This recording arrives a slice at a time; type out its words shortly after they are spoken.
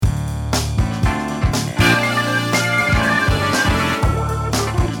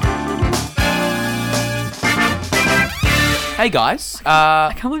Hey guys.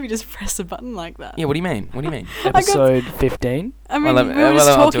 I can't believe you just pressed a button like that. Yeah, what do you mean? What do you mean? Episode 15. I mean, Well, we were just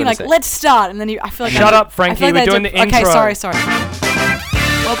I'll do talking it in a like, sec. let's start, and then I feel like... Shut up, Frankie, we're doing the intro. Okay, sorry.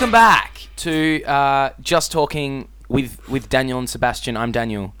 Welcome back to Just Talking with Daniel and Sebastian. I'm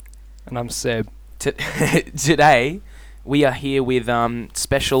Daniel. And I'm Seb. Today, we are here with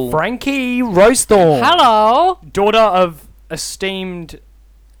special... Frankie Rowsthorn. Hello. Daughter of esteemed...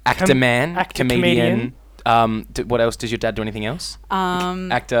 Actor man, actor comedian. What else? Does your dad do anything else?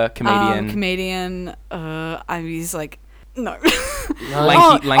 Actor, comedian. Comedian. He's like... No.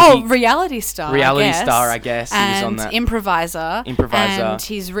 Lanky. Reality star. Reality star, I guess. And he was on that. Improviser. Improviser. And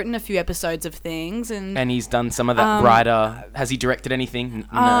he's written a few episodes of things, and he's done some of that writer. Has he directed anything?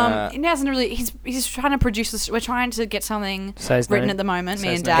 He hasn't really. He's trying to produce this. We're trying to get something written at the moment. Me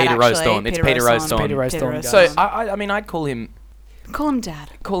and Dad. Peter Rowsthorn. It's Peter Rowsthorn. Peter Rowsthorn. So I mean, I'd call him. Call him Dad.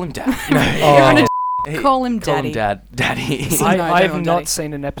 Call him Dad. No. Call him Daddy. Call him Daddy. I have not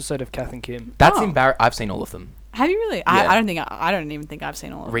seen an episode of Kath and Kim. That's embarrassing. I've seen all of them. Have you really? Yeah. I don't even think I've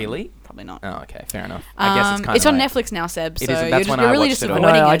seen all of them. Really? Probably not. Oh, okay, fair enough. I guess it's kind of. It's on like, Netflix now, Seb. So That's when you're I really watched just it all.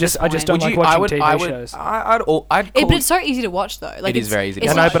 avoiding it. I just don't like watching TV shows. I'd call But it's so easy to watch though. Like it is very easy.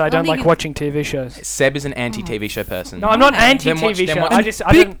 I know, but I don't like watching TV shows. Seb is an anti-TV show person. No, I'm not Why? anti-TV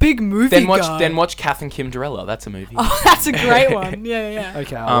show. Big movie Then watch Kath and Kim Dorella. That's a movie. Oh, that's a great one. Yeah.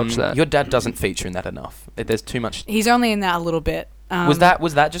 Okay, I'll watch that. Your dad doesn't feature in that enough. There's too much. He's only in that a little bit. Was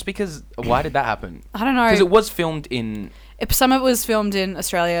that just because? Why did that happen? I don't know. Because it was filmed in Some of it was filmed in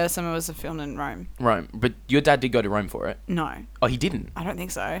Australia. Some of it was filmed in Rome. Rome, but your dad did go to Rome for it. No, Oh, he didn't. I don't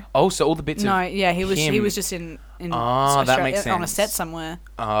think so. Oh, so all the bits. No, of yeah, he was. him. He was just in that Australia, makes on a sense. set somewhere.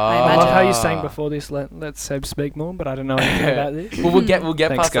 Oh. I love how you're saying before this. Let Seb speak more, but I don't know anything about this. Well, we'll get Thanks,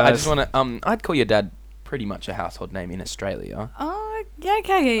 past that. I guys. just want to. I'd call your dad pretty much a household name in Australia. Oh, yeah,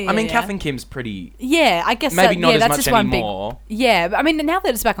 okay, yeah. I mean, Kath and Kim's pretty. Yeah, I guess Maybe not as that's much just one anymore. Yeah, but I mean, now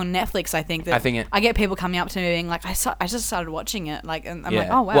that it's back on Netflix, I think that it- I get people coming up to me being like, I just started watching it, like, and I'm Yeah. like,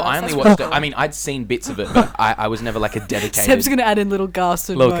 oh wow. Well, I only watched it. I mean, I'd seen bits of it, but I was never like a dedicated. Seb's gonna add in little gasps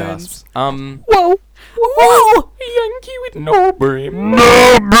and Little moans. gasps. Whoa! Yankee with no brim.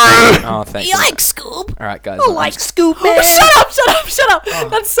 No brim. Oh, thank you. Like Scoop. All right, guys. Scoop, man. Shut up!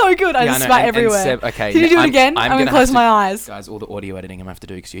 That's so good. I Yeah, just I know, spat and everywhere. Seb, okay, Can you do it again? I'm I'm gonna gonna close have my to- eyes. Guys, all the audio editing I'm gonna have to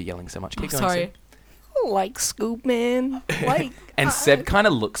do because you're yelling so much. Keep going, Sorry. Seb. Like Scoop, man. Like. And Seb kind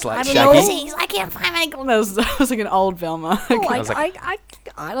of looks like I don't Shaggy. know. I can't find my. That was like an old Velma. I was like-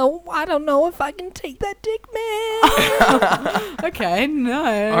 I don't know if I can take that dick, man. Okay, no.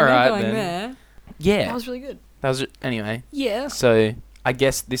 All right, not going then. there. Yeah. That was really good. That was anyway. Yeah. So I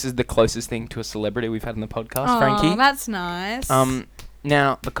guess this is the closest thing to a celebrity we've had in the podcast, Oh, Frankie. that's nice.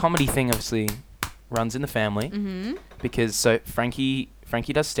 Now the comedy thing obviously runs in the family because so Frankie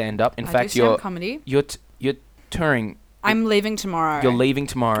does stand up. In I fact, do stand-up comedy. you're touring. I'm leaving tomorrow. You're leaving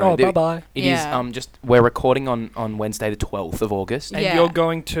tomorrow. Oh, bye-bye. It Yeah. is just we're recording on Wednesday the 12th of August. And Yeah. you're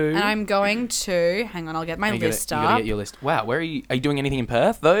going to... And I'm going to. Hang on, I'll get my You list gotta up. get your list. Wow, where are you? Are you doing anything in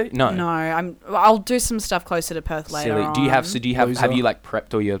Perth though? No. No, I'll do some stuff closer to Perth later. Silly. Do you have? So do you have? Loser. Have you like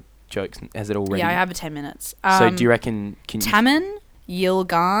prepped all your jokes? Has it already? Yeah, I have 10 minutes. So do you reckon? Can you? Tammin,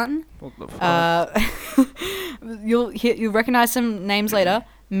 Yilgarn. What the fuck? You'll recognize some names later.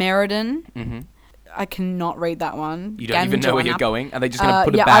 Meriden. Mm-hmm. I cannot read that one. You don't even know where you're Ganjonup. going. Are they just gonna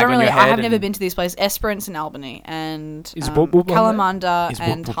put a yeah, bag on your head? I have never been to these places. Esperance and Albany and Is Whoop Whoop on there? Kalamunda Is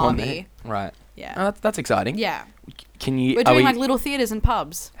and Whoop Whoop on Harvey. there? Right. Yeah. Oh, that's exciting. Yeah. Can you? We're doing like little theatres and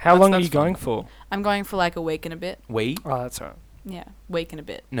pubs. How long are that's you going for? I'm going for like a week and a bit. We? Oh, that's all right. Yeah, week and a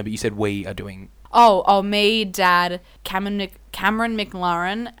bit. No, but you said we are doing. Oh, me, Dad, Cameron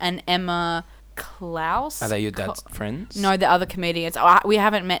McLaren, and Emma Klaus. Are they your dad's friends? No, the other comedians. We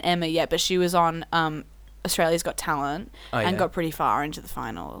haven't met Emma yet, but she was on Australia's Got Talent and got pretty far into the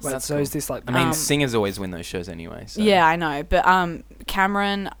finals. Wait, so is this like... I mean, singers always win those shows anyway. So. Yeah, I know. But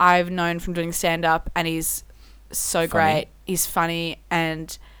Cameron, I've known from doing stand-up, and he's so great. He's funny,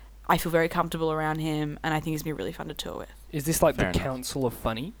 and I feel very comfortable around him, and I think he's been really fun to tour with. Is this like Fair the enough. Council of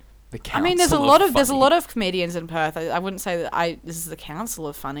Funny? I mean, there's a lot of comedians in Perth. I wouldn't say that this is the council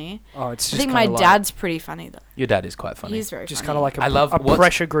of funny. Oh, it's just I think my dad's pretty funny though. Your dad is quite funny. He's very just funny. kind of like I love a what's-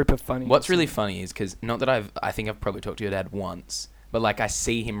 pressure group of funny. What's really funny is because not that I think I've probably talked to your dad once, but like I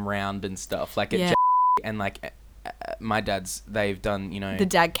see him round and stuff like at and like my dad's they've done the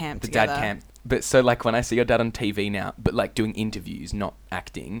dad camp. together. But so like when I see your dad on TV now, but like doing interviews, not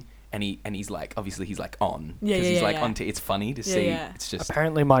acting. And he's like, obviously he's like on. Because he's like on. It's funny to see. Yeah. It's just.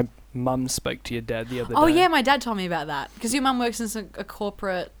 Apparently my mum spoke to your dad the other day. Oh yeah, my dad told me about that. Because your mum works in a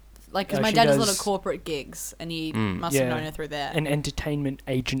corporate, like, because my dad does a lot of corporate gigs, and he must have known her through there. An entertainment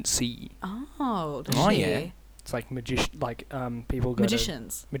agency. Oh, does Oh she? yeah. It's like people go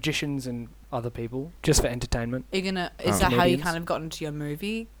magicians and other people just for entertainment. Are you gonna? Is that how you kind of got into your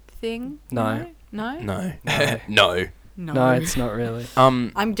movie thing? No. No. No. No. No, it's not really.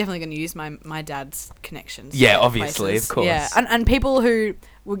 I'm definitely going to use my dad's connections. Yeah, obviously, places. of course. Yeah, and people who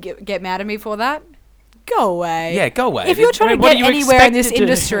will get mad at me for that, go away. Yeah, go away. If you're trying to get anywhere in this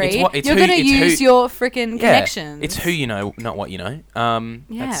industry, you're going to use your freaking connections. It's who you know, not what you know.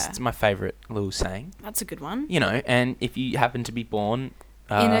 That's my favourite little saying. That's a good one. You know, and if you happen to be born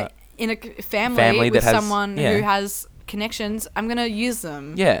in a family with someone who has connections, I'm going to use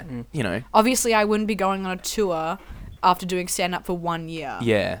them. Yeah, you know. Obviously, I wouldn't be going on a tour after doing stand-up for 1 year.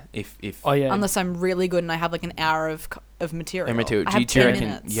 Yeah, if unless I'm really good and I have like an hour of material. Do you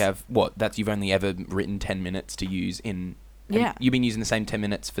reckon you have you've only ever written 10 minutes to use in? Yeah. You've been using the same 10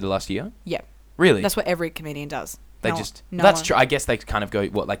 minutes for the last year? Yeah. Really? That's what every comedian does. That's true. I guess they kind of go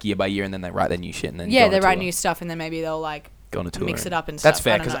year by year and then they write their new shit and then they write new stuff and then maybe they'll like go on a tour mix it up and stuff. That's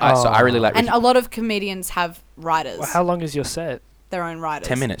fair because I really like. And a lot of comedians have writers. Well, how long is your set? Their own writers.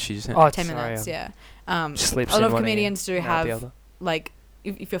 10 minutes, she just said. 10 minutes, yeah. A lot of comedians do have, like,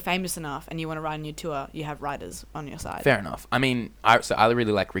 if you're famous enough and you want to write a new tour, you have writers on your side. Fair enough. I mean, I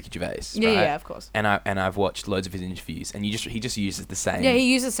really like Ricky Gervais. Yeah, of course. And I've watched loads of his interviews, and he just uses the same. Yeah,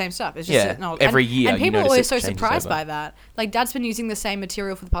 he uses the same stuff. It's just every year. And people are always so surprised by that. Like, Dad's been using the same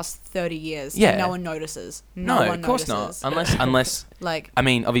material for the past 30 years. Yeah. And no one notices. No one of course notices. not. Unless like, I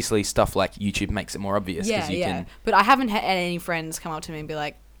mean, obviously stuff like YouTube makes it more obvious. Yeah. But I haven't had any friends come up to me and be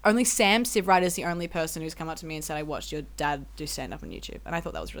like, only Sam Sivright is the only person who's come up to me and said, I watched your dad do stand-up on YouTube. And I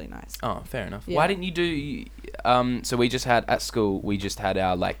thought that was really nice. Oh, fair enough. Yeah. Why didn't you do... so we just had... At school, we just had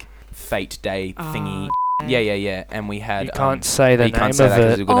our, like, fate day thingy. Yeah. And we had... You can't say the name of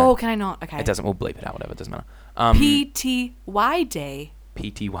it. Can I not? Okay. It doesn't... We'll bleep it out, whatever. It doesn't matter. PTY Day.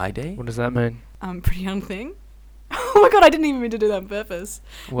 PTY Day? What does that mean? Pretty Young Thing. Oh my God, I didn't even mean to do that on purpose.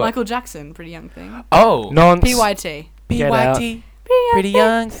 What? Michael Jackson, Pretty Young Thing. Oh. PYT. PYT. Pretty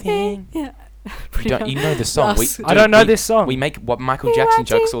Young Thing. Yeah. You know the song. I don't know this song. We make Michael Jackson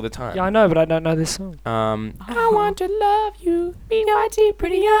jokes all the time. Yeah, I know, but I don't know this song. I want to love you, PYT,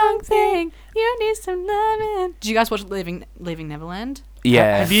 pretty young thing. You need some loving. Did you guys watch Leaving Neverland?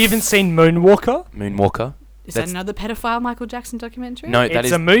 Yeah. Have you even seen Moonwalker? Is that another pedophile Michael Jackson documentary? No,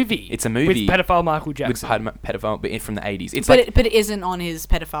 it's a movie. It's a movie with pedophile Michael Jackson. With pedophile, but from the 80s. But it isn't on his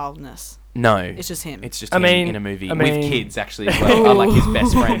pedophileness. No. It's just him. It's just him in a movie with kids actually as well. I like his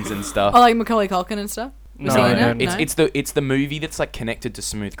best friends and stuff. Oh, like Macaulay Culkin and stuff? No. It's the movie that's like connected to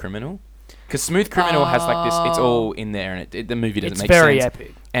Smooth Criminal. Because Smooth Criminal has like this, it's all in there, and the movie doesn't make sense. It's very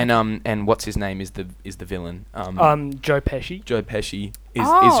epic. And what's his name is the villain? Joe Pesci. Joe Pesci is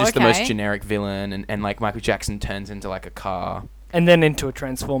just the most generic villain, and like Michael Jackson turns into like a car. And then into a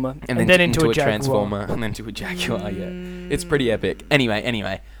transformer. And then into a transformer. And then to a Jaguar, yeah. It's pretty epic.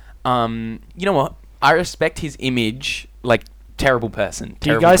 Anyway. You know what? I respect his image, like, terrible person.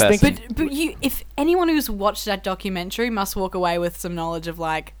 Do you guys think... But if anyone who's watched that documentary must walk away with some knowledge of,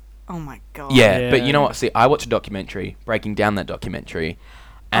 like, oh my God. Yeah, but you know what? See, I watched a documentary, breaking down that documentary.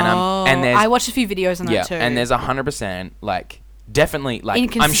 And I watched a few videos on that too. And there's 100%, like... Definitely,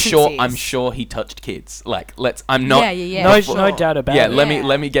 like I'm sure he touched kids. Like, I'm not. No doubt about it. Yeah,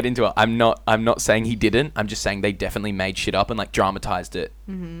 let me get into it. I'm not saying he didn't. I'm just saying they definitely made shit up and like dramatized it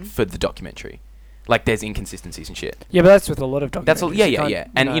for the documentary. Like, there's inconsistencies and shit. Yeah, but that's with a lot of documentaries. That's all. Yeah.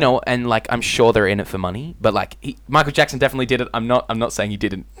 And you know, and like I'm sure they're in it for money. But like Michael Jackson definitely did it. I'm not saying he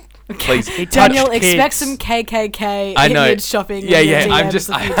didn't. Please, Daniel, expect some KKK image shopping. Yeah. I'm just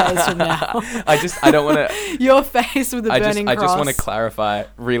a few days from now. I don't want to. Your face with the burning cross. I just want to clarify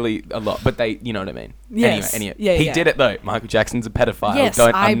really a lot, but you know what I mean. Yes. Anyway, he did it though. Michael Jackson's a pedophile. Yes,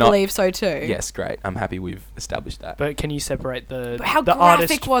 I believe so too. Yes, great. I'm happy we've established that. But can you separate the how the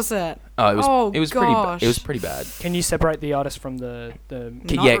graphic artist? Was it? Oh, it was pretty bad. Can you separate the artist from the?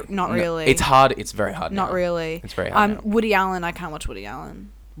 Not really. It's hard. It's very hard. Not really. It's very hard. Woody Allen. I can't watch Woody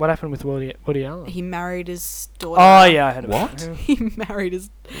Allen. What happened with Woody Allen? He married his daughter. Oh yeah, I heard about what? He married his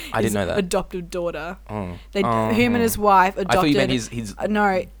didn't know that. Adoptive daughter. Oh. Him and his wife adopted. I thought you meant his his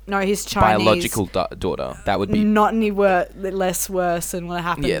Chinese biological daughter. That would be not any less worse than what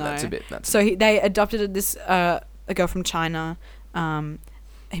happened. Yeah, though. that's a bit. They adopted this a girl from China, him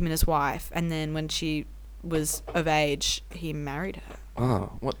and his wife, and then when she was of age, he married her.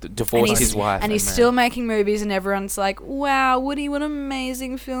 Oh, divorced his wife. And he's still making movies, and everyone's like, "Wow, Woody, what an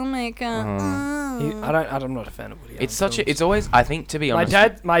amazing filmmaker!" I'm not a fan of Woody Allen. It's always. I think, to be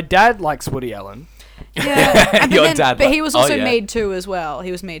honest, my dad likes Woody Allen. Yeah, dad. But he was also Me Too as well.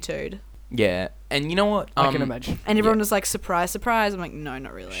 He was Me Too'd. Yeah, and you know what? I can imagine. And everyone was like, "Surprise, surprise!" I'm like, "No,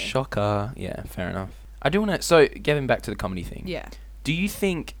 not really." Shocker. Yeah, fair enough. I do want to. So getting back to the comedy thing. Yeah. Do you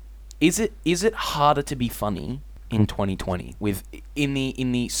think is it harder to be funny in 2020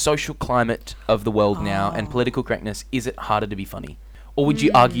 in the social climate of the world now and political correctness? Is it harder to be funny, or would you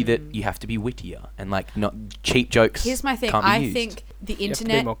argue that you have to be wittier and like not cheap jokes? Here's my thing. Can't be I used? think the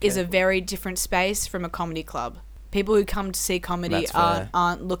internet is a very different space from a comedy club. People who come to see comedy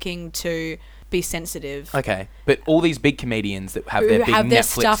aren't looking to be sensitive. Okay, but all these big comedians that have their big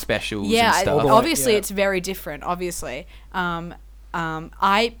Netflix specials and stuff. Obviously it's very different. Obviously,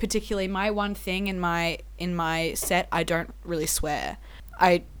 I particularly, my one thing in my set, I don't really swear.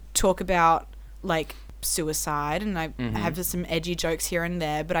 I talk about like suicide and I have some edgy jokes here and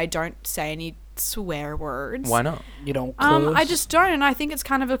there, but I don't say any swear words. Why not? You don't. I just don't, and I think it's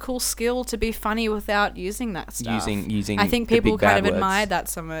kind of a cool skill to be funny without using that stuff. Using. I think people kind of admire that.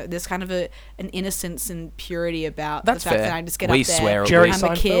 There's kind of an innocence and purity about the fact that I just get up there. Swear. I'm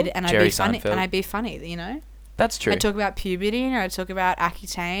a kid and I be funny. You know. That's true. I talk about puberty and I talk about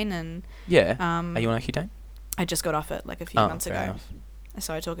Accutane and yeah. Are you on Accutane? I just got off it like a few months ago. Enough.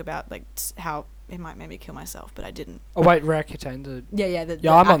 So I talk about like how it might make me kill myself, but I didn't. Oh wait, Accutane.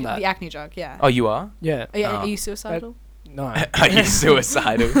 I'm on that. The acne drug, yeah. Oh, you are? Yeah. Are you suicidal? No. Are you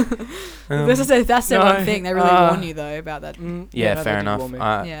suicidal? That's their one thing. They really warn you though about that. Yeah, fair enough.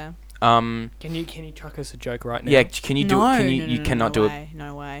 Yeah. Can you chuck us a joke right now? Yeah, can you do it? You cannot do it.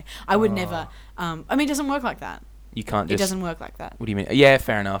 No way. I would never. I mean, it doesn't work like that. You can't just... It doesn't work like that. What do you mean? Yeah,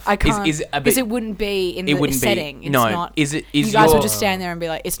 fair enough. I can't. Because it wouldn't be in the setting. It's not. You guys would just stand there and be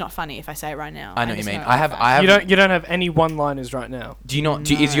like, it's not funny if I say it right now. I know what you mean. I have... You don't have any one-liners right now. Do you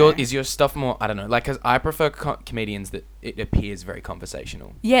not... Is your stuff more... I don't know. Like, because I prefer comedians that it appears very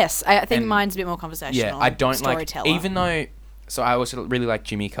conversational. Yes. I think mine's a bit more conversational. Yeah, I don't storyteller. like... Even though... So I also really like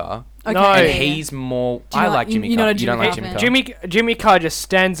Jimmy Carr. Okay. No. And he's more... I like Jimmy Carr. You don't like Jimmy Carr? Jimmy Carr just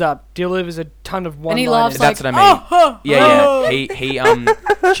stands up, delivers a ton of one-liners. And he laughs That's like, what I mean.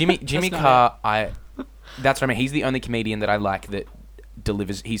 Yeah. Jimmy Carr, that's what I mean. He's the only comedian that I like that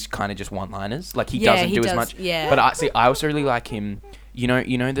delivers... He's kind of just one-liners. Like, he doesn't do as much. Yeah. But I also really like him... You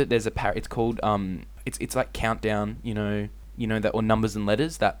know that there's a... It's called... It's like Countdown, you know that, or Numbers and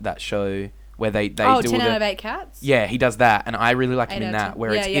Letters, that show... Where they do 10 out of 8 cats? Yeah, he does that, and I really like him in that.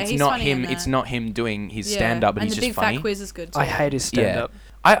 Where it's not him. It's not him doing his stand up, but he's just funny. And the Big Fat Quiz is good too. I hate his stand up.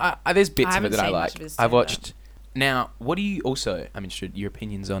 I there's bits of it that I like. I've watched. Stand-up. Now, what do you also? I'm interested your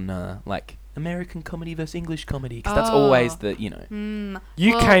opinions on like American comedy versus English comedy, because that's always the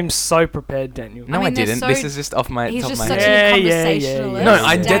You came so prepared, Daniel. No, I didn't. This is just off my top of my head. He's just such a conversationalist. No,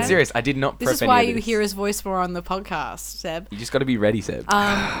 I'm dead serious. I did not. This is why you hear his voice more on the podcast, Seb. You just got to be ready, Seb.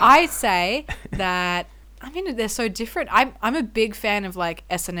 I'd say that. I mean, they're so different. I'm a big fan of like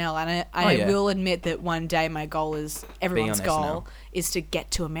SNL, and I will admit that one day my goal is everyone's goal is to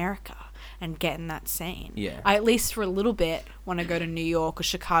get to America and get in that scene. Yeah. I, at least for a little bit, want to go to New York or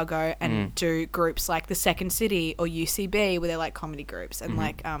Chicago and do groups like the Second City or UCB, where they're like comedy groups and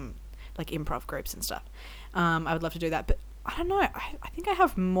like improv groups and stuff. I would love to do that, but I don't know. I think I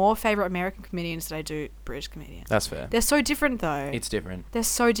have more favourite American comedians than I do British comedians. That's fair. They're so different, though. It's different. They're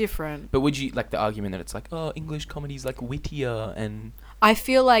so different. But would you like the argument that it's like, oh, English comedy's like wittier and... I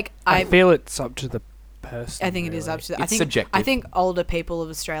feel like I feel it's up to the person. I think it is up to... It's subjective. I think older people of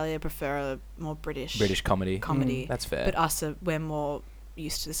Australia prefer more British comedy. That's fair. But we're more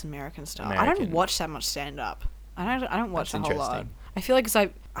used to this American style. I don't watch that much stand-up. I don't watch a whole lot. I feel like I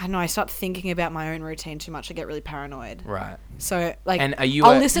don't know, I start thinking about my own routine too much. I get really paranoid. Right. So, like, and are you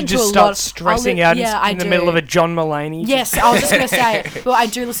I'll listen to a lot. You just start stressing out in the middle of a John Mulaney. Yes, I was just going to say, but I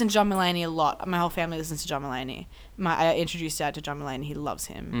do listen to John Mulaney a lot. My whole family listens to John Mulaney. I introduced Dad to John Mulaney. He loves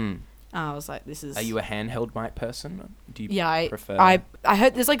him. I was like, this is... Are you a handheld mic person? Do you prefer... I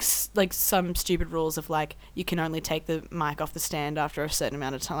heard there's like some stupid rules of like, you can only take the mic off the stand after a certain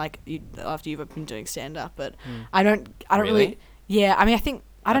amount of time, like after you've been doing stand-up, but I don't really... Yeah, I mean,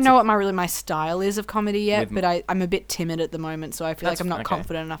 I don't know what my style is of comedy yet, but I'm a bit timid at the moment, so I feel like I'm not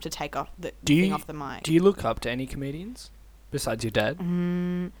confident enough to take off the thing off the mic. Do you look up to any comedians besides your dad?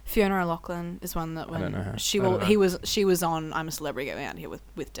 Fiona O'Loughlin is one that when I don't know her. she was on I'm a Celebrity Get Me Out Here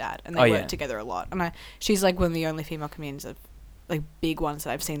with Dad, and they work together a lot. And she's like one of the only female comedians like big ones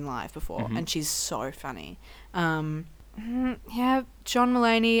that I've seen live before, and she's so funny. John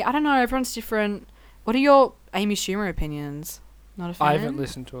Mulaney. I don't know. Everyone's different. What are your Amy Schumer opinions? Not a fan. I haven't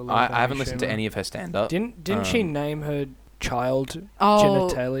listened to a lot. I haven't listened to any of her stand-up. Didn't she name her child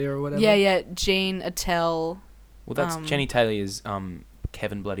genitalia or whatever? Yeah, Jean Attell. Well, that's Jenny Taylor is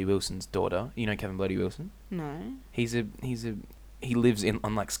Kevin Bloody Wilson's daughter. You know Kevin Bloody Wilson? No. He lives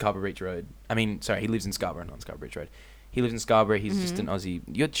on like Scarborough Beach Road. I mean, sorry, he lives in Scarborough, not on Scarborough Beach Road. He lives in Scarborough. He's just an Aussie.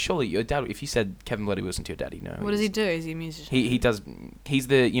 Surely your dad. If you said Kevin Bloody Wilson to your dad, know. What does he do? Is he a musician? He does. He's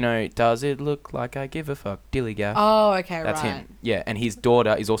the does it look like I give a fuck dilly gaff? Oh, okay, That's right. him. Yeah, and his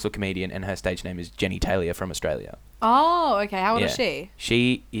daughter is also a comedian, and her stage name is Jenny Taylor from Australia. Oh, okay. How old is she?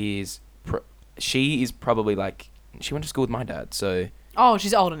 She is probably like she went to school with my dad, so. Oh,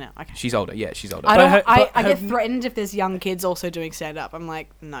 she's older now. Okay. She's older. Yeah, she's older. I get threatened if there's young kids also doing stand up. I'm like,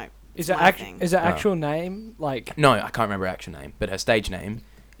 no. Is her actual name like? No, I can't remember her actual name, but her stage name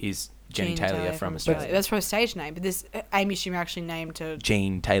is Jenny Taylor from Australia. That's her stage name, but this Amy Schumer actually named her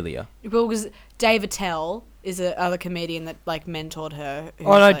Jean Taylor. Well, because Dave Attell is another comedian that like mentored her.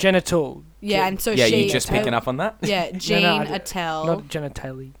 Oh no, Genital. Yeah, and so you just picking up on that? Yeah, Jean Attell. Not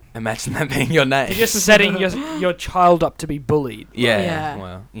genitalia. Imagine that being your name. You're just setting your child up to be bullied. Yeah.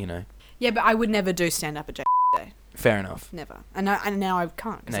 Well, Yeah, but I would never do stand up at J. Fair enough. Never. And now I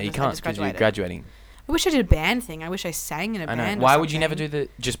can't. No, you can't because you're graduating. I wish I did a band thing. I wish I sang in a band. Why would you never do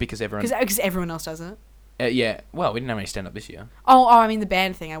just because everyone? Because everyone else does it. Yeah. Well, we didn't have any stand up this year. Oh, I mean the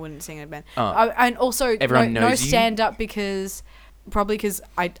band thing. I wouldn't sing in a band. And also everyone knows no you? stand up because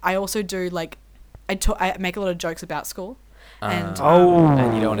I also do like I make a lot of jokes about school. And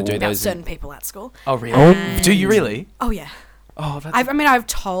you don't want to do about those certain people at school. Oh really? Do you really? Oh yeah. Oh, that's. I've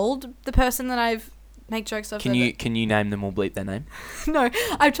told the person that I've make jokes of. Can you name them or bleep their name? No,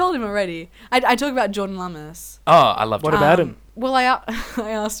 I've told him already. I talk about Jordan Lummis. Oh, I love. What about him? Well, I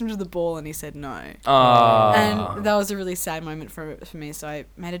asked him to the ball and he said no. Oh. And that was a really sad moment for me, so I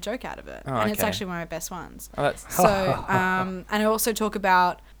made a joke out of it. And it's actually one of my best ones. Oh, that's so and I also talk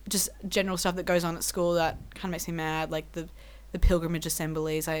about just general stuff that goes on at school that kind of makes me mad, like the pilgrimage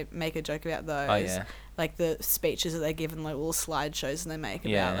assemblies. I make a joke about those. Oh yeah. Like the speeches that they give and like little slideshows that they make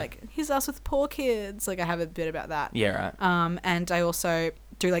about like here's us with poor kids. Like I have a bit about that. Yeah, right. And I also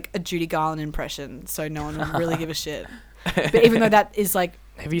do like a Judy Garland impression, so no one will really give a shit. But even though that is like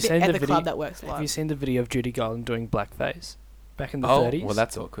have you seen at the club that works a lot. Have you seen the video of Judy Garland doing blackface back in the 30s? Well,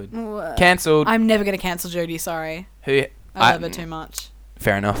 that's awkward. Cancelled. I'm never gonna cancel Judy. Sorry. I love her too much.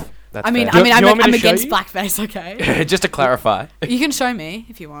 Fair enough. That's I'm against blackface. Okay. Just to clarify. You can show me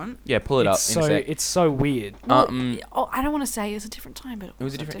if you want. Yeah, pull it up. It's so weird. Well, I don't want to say it's a different time, but it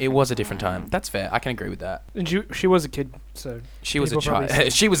was a different time. That's fair. I can agree with that. And she was a kid, so she was a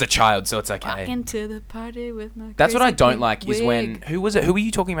child. She was a child, so it's okay. Walking to the party with my. That's what I don't like is when who was it? Who were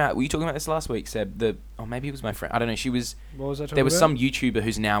you talking about? Were you talking about this last week, Seb? Maybe it was my friend. I don't know. She was. What was I talking There was about? some YouTuber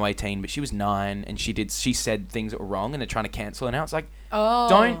who's now 18, but she was 9, and she said things that were wrong, and they're trying to cancel her now. It's like,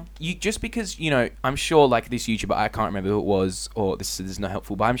 don't you just because I'm sure like this YouTuber, I can't remember who it was, or this is not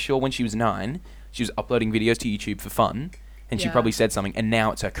helpful, but I'm sure when she was 9, she was uploading videos to YouTube for fun, and she probably said something, and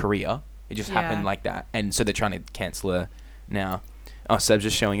now it's her career. It just happened like that, and so they're trying to cancel her now. Oh, Seb's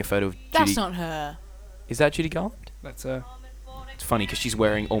just showing a photo of Judy. That's not her. Is that Judy Garland? That's her. It's funny because she's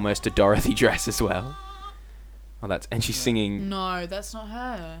wearing almost a Dorothy dress as well. Oh, and she's singing. No, that's not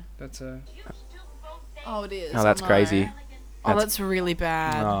her. That's her. Oh, it is. Oh, that's crazy. That's really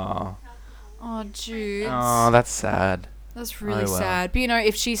bad. Oh, Jude. Oh, that's sad. That's really sad. But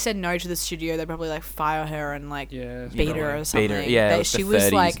if she said no to the studio, they'd probably like fire her and like beat her or something. Beat her. Yeah,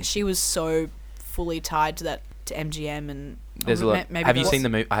 she was so fully tied to MGM and. There's a lot. Have you seen the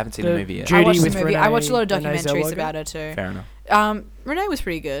movie? I haven't seen the movie yet. I watched the movie. I watched a lot of documentaries about her too. Fair enough. Renee was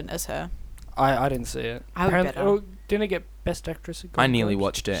pretty good as her. I didn't see it. I would better. Didn't it get Best Actress? I nearly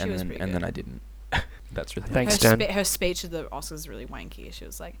watched it and then I didn't. That's really thanks, Dan. Her speech at the Oscars is really wanky. She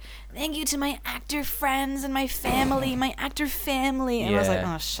was like, "Thank you to my actor friends and my family, my actor family." And I was like,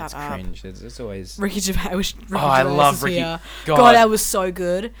 "Oh, shut up." Cringe. It's always Ricky Gervais. I wish Ricky Gervais I love Ricky. Here. God, that was so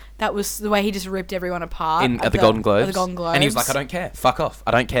good. That was the way he just ripped everyone apart at the Golden Globes. At the Golden Globes. And he was like, "I don't care. Fuck off.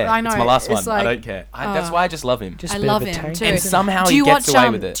 I don't care. I know, it's my last one. like, I don't care." That's why I just love him. I love him too. And somehow he gets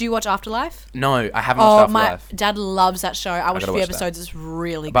away with it. Do you watch Afterlife? No, I haven't watched Afterlife. My dad loves that show. I watched a few episodes. It's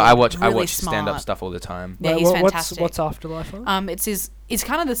really good. But I watch stand-up stuff all the time. Yeah, he's fantastic. What's Afterlife on? It's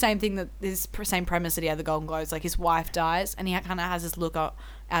kind of the same thing same premise that he had the Golden Globes. Like his wife dies, and he kind of has this look out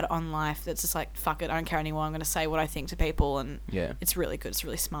on life that's just like, fuck it, I don't care anymore. I'm going to say what I think to people, and it's really good. It's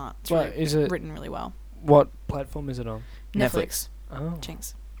really smart. It's written really well. What platform is it on? Netflix. Oh,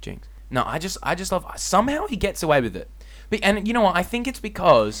 Jinx. No, I just love. Somehow he gets away with it, and you know what? I think it's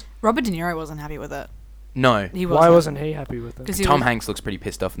because Robert De Niro wasn't happy with it. No. Why wasn't he happy with it? Tom Hanks looks pretty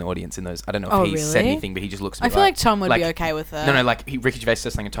pissed off in the audience in those. I don't know if he said anything, but he just looks a bit I feel like Tom would be okay with it. No, like Ricky Gervais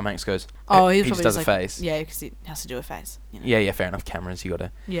says something and Tom Hanks goes, he just does a face. Yeah, because he has to do a face. Yeah, fair enough. Cameras, you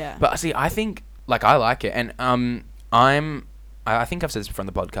gotta. Yeah. But see, I think, like, I like it, and I'm I think I've said this before on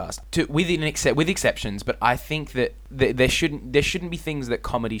the podcast. With exceptions, but I think that there shouldn't be things that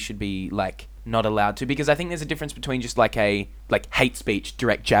comedy should be like not allowed to, because I think there's a difference between just like a hate speech,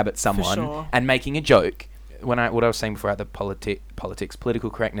 direct jab at someone, sure. and making a joke. What I was saying before about the political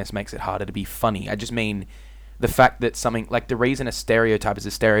correctness makes it harder to be funny. I just mean the fact that something like the reason a stereotype is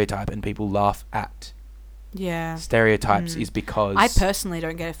a stereotype and people laugh at stereotypes is because I personally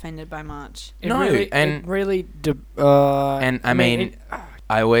don't get offended by much. I mean,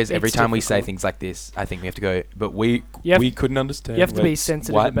 I always every time we say things like this, I think we have to go, but we couldn't understand. You have to be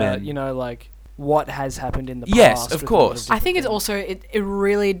sensitive about men. Like what has happened in the past. Yes, of course. I think it's also it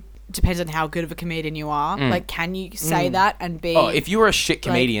really depends on how good of a comedian you are. Like, can you say that and be... Oh, if you're a shit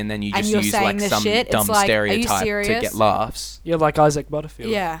comedian, then you just use like some dumb stereotype to get laughs. You're like Isaac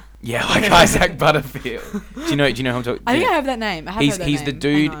Butterfield. Yeah. Yeah, like Isaac Butterfield. Do you know who I'm talking? I think I have that name. He's the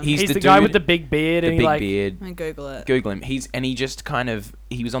dude. He's the guy with the big beard. The big beard. Let me Google it. Google him. He just kind of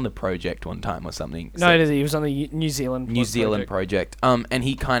he was on the project one time or something. No, he was on the New Zealand project. And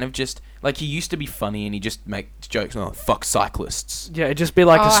he kind of just like he used to be funny and he just makes jokes on fuck cyclists. Yeah, it'd just be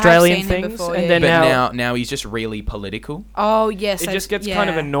like Australian things, before, and then now he's just really political. Oh yes, it just gets kind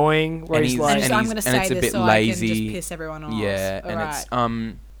of annoying. Where he's like, I'm going to say this so lazy. I can just piss everyone off. Yeah, and right. it's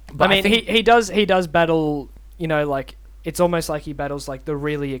But I mean, he does battle. Like it's almost like he battles like the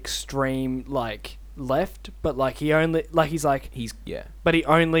really extreme like left, but like he only but he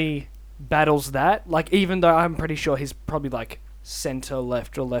only battles that. Like even though I'm pretty sure he's probably like center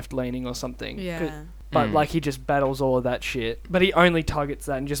left or left leaning or something. Yeah. But like he just battles all of that shit. But he only targets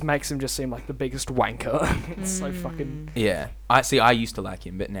that and just makes him just seem like the biggest wanker. It's so fucking... Yeah. I used to like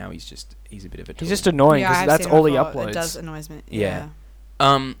him, but now he's a bit of a tool. He's just annoying because that's all he uploads. It does annoy me. Yeah.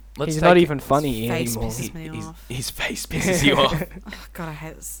 He's not even funny his face anymore. Pisses me off. His face pisses you off. Oh, God, I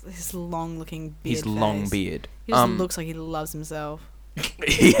hate his long-looking beard. His long beard. He just looks like he loves himself.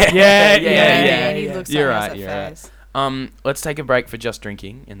 Yeah. He looks you're like right. he has that face. Let's take a break for just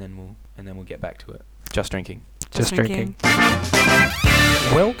drinking, and then we'll get back to it. Just drinking. Just drinking.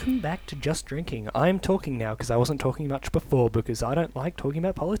 Welcome back to Just Drinking. I'm talking now because I wasn't talking much before because I don't like talking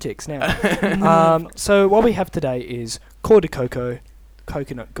about politics now. So what we have today is Core de Coco,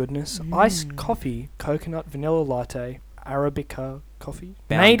 coconut goodness, iced coffee, coconut vanilla latte, Arabica coffee,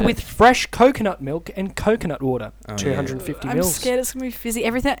 made with fresh coconut milk and coconut water, 250 I'm mils. scared it's going to be fizzy.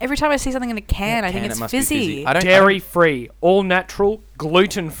 Every time I see something in a can, I think it's fizzy. Dairy-free, all-natural,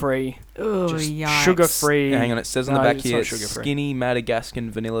 gluten-free, yikes. sugar-free. Hang on, it says on the back here, sugar-free. skinny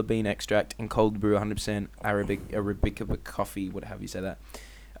Madagascan vanilla bean extract and cold brew 100% Arabica coffee, whatever you say that,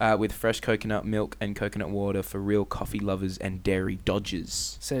 with fresh coconut milk and coconut water for real coffee lovers and dairy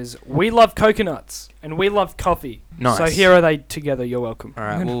dodgers. Says, we love coconuts and we love coffee. Nice. So here are they together. You're welcome. All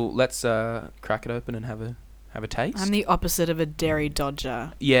right, well, let's crack it open and have a taste. I'm the opposite of a dairy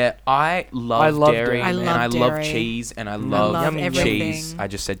dodger. Yeah, I love dairy, I love cheese, and I love everything. cheese. I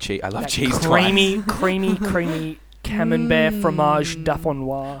just said cheese. I love cheese creamy camembert fromage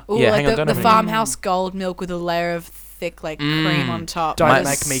dauphinois. Ooh, yeah, like hang on, the farmhouse gold milk with a layer of thick cream on top. Don't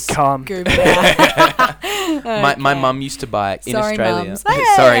make me come. My mum used to buy it in Australia. Mums.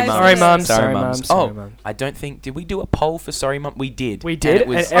 Sorry, mums. Sorry, mums. I don't think... Did we do a poll for Sorry Mum? We did. We did.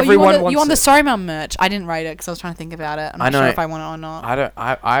 And everyone you want the Sorry Mum merch. I didn't rate it because I was trying to think about it. I'm not sure if I want it or not.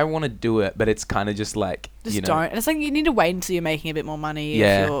 I want to do it, but it's kind of just like... Just don't. And it's like you need to wait until you're making a bit more money.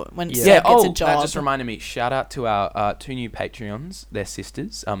 Yeah. When Sarah gets a job. That just reminded me. Shout out to our two new Patreons. They're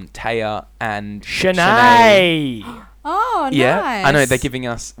sisters. Taya and Shanae. Oh, nice. Yeah, I know they're giving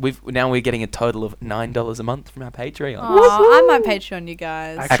us. We're getting a total of $9 a month from our Patreon. I might Patreon you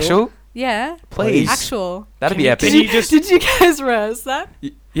guys. Actual? Yeah. Please. Actual. That'd be epic. Did you guys rehearse that?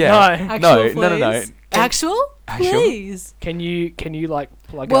 Yeah. No. Actual? Please. Can you like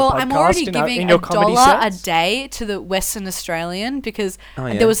plug well, our podcast I'm already in giving your comedy $1 sets? a day to the Western Australian because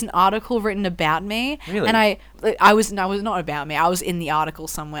there was an article written about me. Really? And I was not about me. I was in the article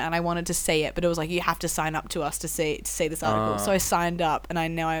somewhere and I wanted to see it, but it was like you have to sign up to us to see this article. So I signed up and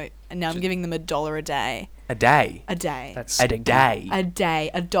I'm giving them $1 a day. A day? A day. That's a day. A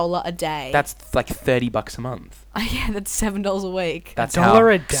day. $1 a day. That's like $30 a month. Yeah, that's $7 a week. That's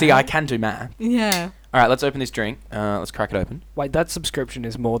 $1 a day. See, I can do math. Yeah. All right, let's open this drink. Let's crack it open. Wait, that subscription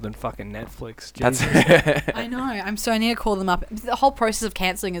is more than fucking Netflix. That's I know. I need to call them up. The whole process of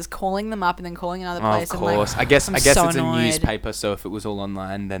cancelling is calling them up and then calling another place. Of course. And I guess it's so a annoyed. newspaper, so if it was all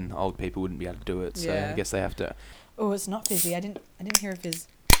online, then old people wouldn't be able to do it. So I guess they have to. Oh, it's not fizzy. I didn't hear a fizz.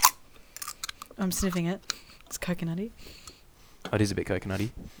 I'm sniffing it. It's coconutty. Oh, it is a bit coconutty.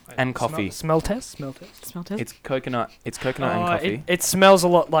 And coffee. Smell test. Smell test. Smell test. It's coconut and coffee. It smells a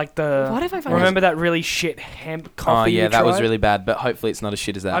lot like the. What if I find Remember that really shit hemp coffee? Oh yeah, you that was tried? really bad. But hopefully it's not as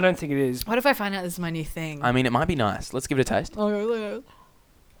shit as that. I don't think it is. What if I find out this is my new thing? I mean, it might be nice. Let's give it a taste.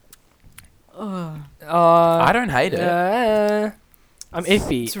 Oh. I don't hate it. I'm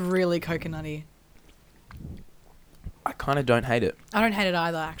iffy. It's really coconutty. I kind of don't hate it. I don't hate it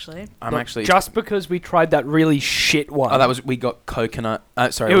either, actually. I'm actually just because we tried that really shit one. Oh, we got coconut.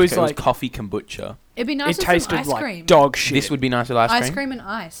 Sorry, It it was was like- coffee kombucha. It'd be nice it with tasted some ice like cream. dog shit. This would be nice with ice cream. Ice cream and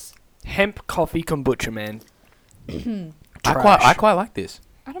ice. Hemp coffee kombucha, man. I quite like this.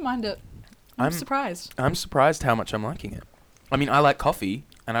 I don't mind it. I'm surprised. I'm surprised how much I'm liking it. I mean, I like coffee,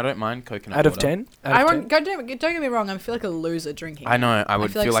 and I don't mind coconut Out of water. 10? Don't get me wrong. I feel like a loser drinking. I know. I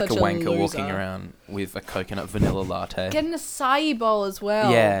would feel feel like like a such a wanker walking loser. around with a coconut vanilla latte. Get an acai bowl as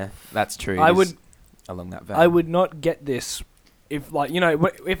well. Yeah, that's true. I It would- is along that vein. I would not get this if, like,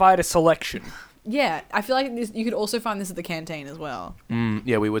 if I had a selection. Yeah, I feel like you could also find this at the canteen as well.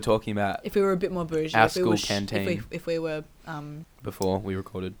 Yeah, we were talking about If we were a bit more bougie. Our if we were school canteen. If we were before we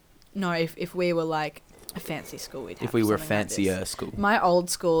recorded. no, if we were like a fancy school, we'd have If we were a something like this. fancier school. My old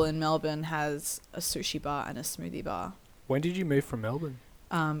school in Melbourne has a sushi bar and a smoothie bar. When did you move from Melbourne?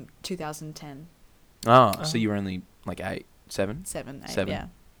 2010. Oh, so you were only like 8, 7? 7, 8, 7. yeah.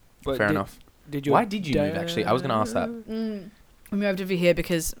 But Fair enough. Why did you move, actually? I was going to ask that. We moved over here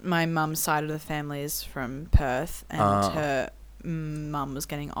because my mum's side of the family is from Perth, and her mum was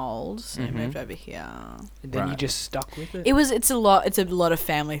getting old, so we moved over here. And then you Right. just stuck with it? It's a lot of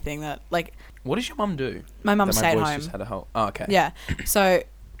family thing that, like, What does your mum do? my mum That stayed my voice home. just had a whole... Oh, okay. Yeah, so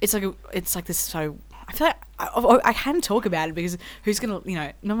it's like this. So I feel like I can talk about it because who's gonna,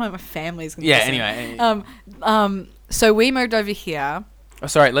 none of my family's gonna. Yeah, listen. anyway. So we moved over here. Oh,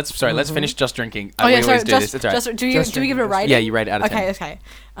 sorry, let's finish just drinking. Oh yeah, we so always do this. It's all right. do we give it a rating? Yeah, you rate it out of 10. Okay.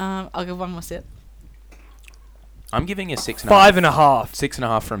 I'll give one more sip. I'm giving you 6.5. 5.5.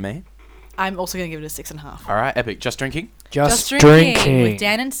 6.5 from me. I'm also gonna give it a 6.5. All right, epic. Just drinking? Just drinking drinking. with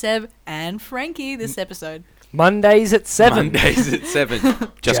Dan and Seb and Frankie this episode. Mondays at 7. Mondays at 7.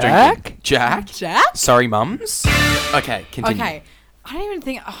 Just Jack? drinking. Jack? Jack? Sorry, mums. Okay, continue. Okay. I don't even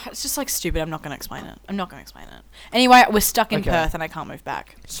think... it's just, like, stupid. I'm not going to explain it. Anyway, we're stuck in Okay. Perth and I can't move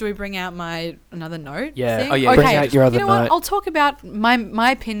back. Should we bring out another note? Yeah. thing? Oh, yeah, Bring Okay. out your other You know what? note. I'll talk about my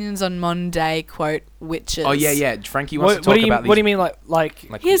opinions on modern day, quote, witches. Oh, yeah. Frankie wants to What talk do you about these... what do you mean, like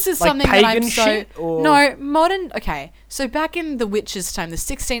Here's just like something that I'm pagan so... shit? Or? No, modern... Okay, so back in the witches' time, the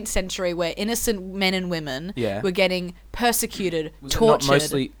 16th century, where innocent men and women Yeah. were getting persecuted, Was it tortured... not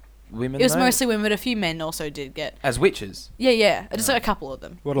mostly women, It was though? mostly women, but a few men also did get... As witches? Yeah. Just like a couple of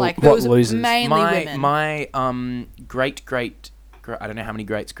them. What like, what it was losers? mainly women. My great I don't know how many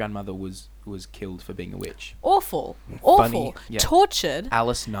greats grandmother was killed for being a witch. Awful. Funny, yeah. Tortured.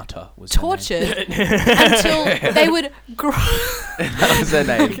 Alice Nutter was her name. Tortured until they would grow. That was her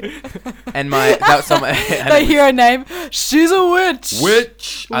name. And that was some. They hear her name. She's a witch.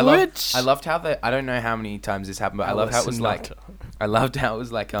 Witch. I loved how I don't know how many times this happened, but I loved how it was like. I loved how it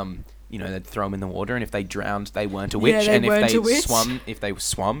was like they'd throw them in the water, and if they drowned, they weren't a witch. they And weren't if a they witch. if they were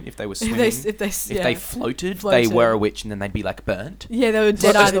If swimming, they floated, they Floated. were a witch, and then they'd be like burnt. Yeah, they were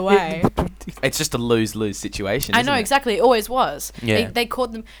dead either way. It's just a lose-lose situation. I know, isn't it? exactly. It always was. Yeah. They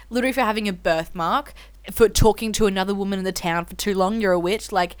caught them literally for having a birthmark, for talking to another woman in the town for too long, you're a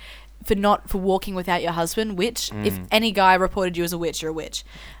witch. Like, for walking without your husband, witch. If any guy reported you as a witch, you're a witch.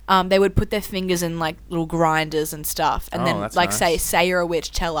 They would put their fingers in like little grinders and stuff, and then that's like nice. say you're a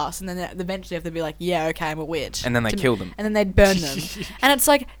witch, tell us, and then eventually have to be like, yeah, okay, I'm a witch, And then they kill them. and then they'd burn them. And it's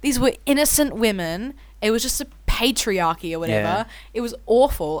like these were innocent women. It was just a patriarchy or whatever. Yeah. It was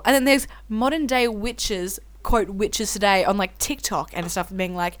awful. And then there's modern day witches, quote, witches today on like TikTok and stuff,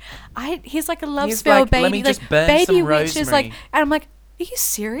 being like, here's like a love Here's spell, like, baby. let me just burn baby some witches, like, rosemary. and I'm like, are you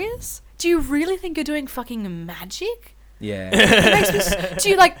serious? Do you really think you're doing fucking magic? Yeah. It makes me do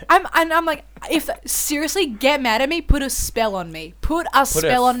you like? I'm like, if seriously, get mad at me. Put a spell on me. Put a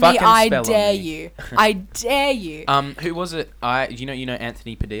spell on me. fucking I spell on dare me. you. I dare you. Who was it? You know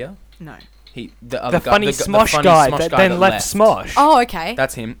Anthony Padilla? No. The funny Smosh funny guy Smosh that guy then that left Smosh. Oh, okay.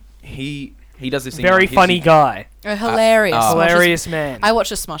 That's him. He does this thing. Very like, funny guy. Hilarious. oh. Smosh is- Hilarious man. I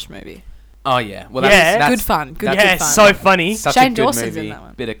watched a Smosh movie. Oh yeah. Well, Yeah. that's Good fun. Good Yeah, fun. so funny. such Shane a good Dawson's movie. in that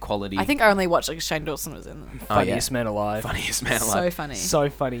one. Bit of quality. I think I only watched like Shane Dawson was in it. Funniest man alive. funniest man alive. So funny. So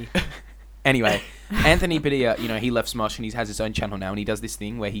funny. Anyway, Anthony Padilla, he left Smosh and he has his own channel now, and he does this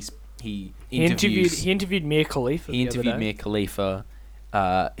thing where he interviews. He interviewed Mia Khalifa. He the other interviewed day. Mia Khalifa.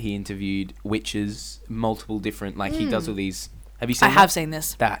 He interviewed witches, multiple different. Like he does all these. Have you seen? I have seen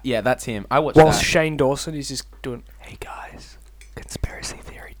this. that. Yeah, that's him. I watched Whilst that. Shane Dawson is just doing, hey guys,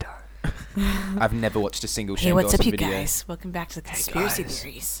 I've never watched a single Hey, Shane what's up, Dawson you video. guys? Welcome back to the conspiracy guys.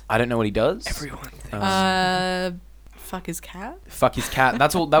 theories. I don't know what he does. Everyone thinks. Fuck his cat. Fuck his cat.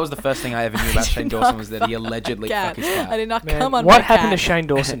 That's all. That was the first thing I ever knew about Shane Dawson was that he allegedly Cat. fucked his cat. I did not Man, come on what my happened to cat. Shane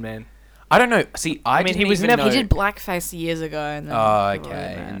Dawson, man? I don't know. See, I mean, didn't he was even never- know. He did blackface years ago, and then Oh,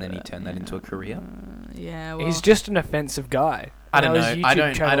 okay. And then he turned that into a career. yeah, well, He's just an offensive guy. I don't Now know. his I YouTube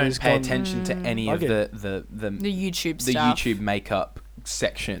don't channel is pay gone- attention to any of Okay. the the YouTube the stuff. YouTube makeup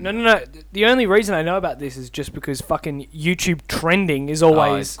section. No. The only reason I know about this is just because fucking YouTube trending is Oh, it's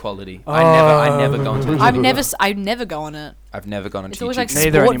always. quality. I never go into I've YouTube. never, never go on it. I've never gone into It's always YouTube. like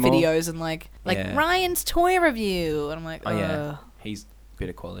Neither sport anymore. videos and like Yeah. Ryan's toy review, and I'm like, Oh yeah, ugh. he's a bit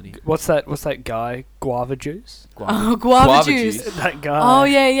of quality. What's that guy? Guava juice. Oh, guava juice. That guy. Oh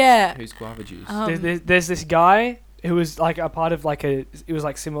yeah. Who's guava juice? There's this guy who was like a part of like it was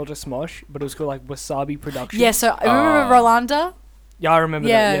like similar to Smosh, but it was called like Wasabi Production. Yeah, so remember Rolanda? Yeah, I remember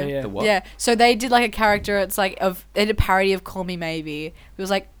Yeah. that. Yeah. The what? Yeah. So they did like a character. It's like they did a parody of Call Me Maybe. It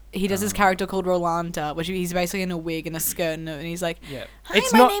was like he does this character called Rolanda, which he's basically in a wig and a skirt, and he's like, Yeah. "Hi,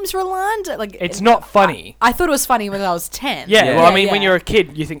 It's my not- name's Rolanda." Like It's not funny. I thought it was funny when I was 10. Yeah, well, I mean, when you're a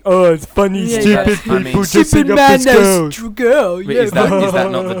kid, you think, oh, it's funny, Yeah, stupid yeah. people I mean, dressing stupid up man as knows girls. true girl. Wait, Yeah, is that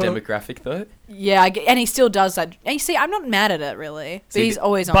not the demographic though? yeah, and he still does that. And you see, I'm not mad at it really, but See, he's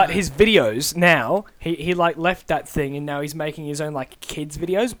always on. But it. his videos now, he like left that thing, and now he's making his own like kids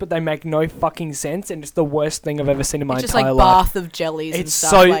videos, but they make no fucking sense, and it's the worst thing I've ever seen in my it's just entire like life. bath of jellies and It's stuff,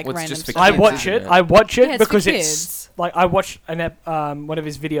 so- like Well, it's random just for stuff. I kids, watch isn't it. it? I watch it Yeah, it's for because kids. it's like I watched one of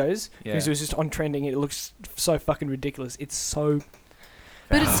his videos Yeah. because it was just on trending. It looks so fucking ridiculous. It's so.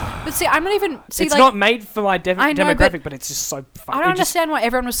 But see, I'm not even see It's like not made for my I know, demographic, but it's just so. I don't understand why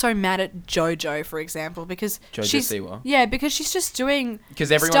everyone was so mad at JoJo, for example, because JoJo she's Siwa. yeah, because she's just doing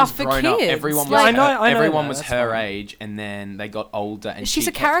Because everyone's stuff for grown up. kids. Everyone was Like- I know everyone that, was that's her fine. age, and then they got older, and she's she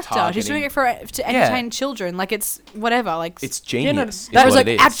a kept character. She's doing targeting- it to entertain children. Like it's whatever. Like It's Yeah, no, genius. that is was what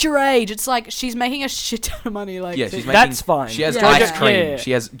like it at is. your age. It's like she's making a shit ton of money. Like Yeah, she's making. That's fine. She has Yeah. ice Yeah. cream. Yeah.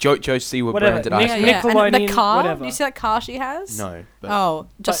 She has JoJo Siwa Whatever. branded ice Yeah, cream. yeah. And the Nickelodeon, car. whatever. Do you see that car she has? No. But Oh,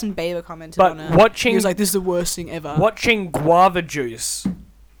 Justin Bieber commented but on it. watching- he was like, "This is the worst thing ever." Watching guava juice,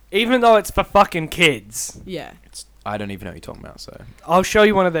 even though it's for fucking kids. Yeah. I don't even know what you're talking about. So I'll show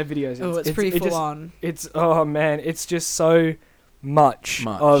you one of their videos. Oh, it's pretty it full just- on. It's oh man, it's just so much.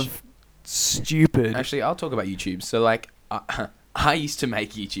 of stupid. actually, I'll talk about YouTube. So like, I used to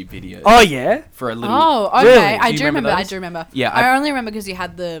make YouTube videos. Oh yeah. For a little. Oh, okay. Really? I Do do you remember remember. I those? do remember. Yeah, I only remember because you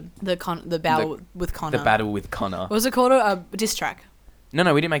had the battle with Connor. The battle with Connor. What was it called? A diss track.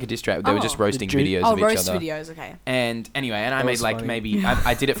 No, we didn't make a diss track. They were just Oh. roasting Ju- videos Oh, of roast each other. videos. Okay. And anyway, and I That made was like funny. maybe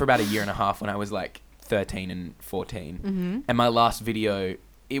I did it for about a year and a half when I was like 13 and 14. Mm-hmm. And my last video,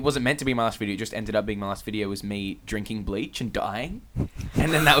 it wasn't meant to be my last video. It just ended up being my last video. Was me drinking bleach and dying,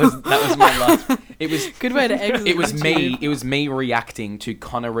 and then that was my last. It was Good way to exit. It was me. It was me reacting to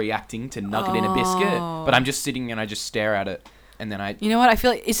Connor reacting to Nugget in a biscuit. Oh. But I'm just sitting and I just stare at it, and then I. You know what? I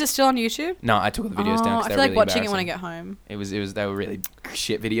feel like is it still on YouTube? No, I took all the videos down. 'Cause I they feel were like really watching it when I embarrassing. get home. It was. They were really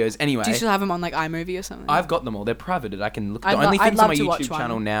shit videos. Anyway, Do you still have them on like iMovie or something? I've got them all. They're privated. I can look. I'd The only I'd things on love my to watch YouTube one.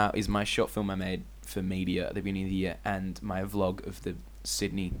 channel now is my short film I made for media at the beginning of the year and my vlog of the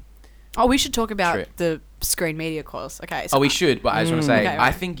Sydney. Oh, we should talk about Trip. the screen media course. Okay. So Oh, we should, but I just want to say, Okay, I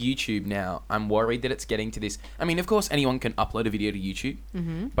right. think YouTube now, I'm worried that it's getting to this. I mean, of course, anyone can upload a video to YouTube,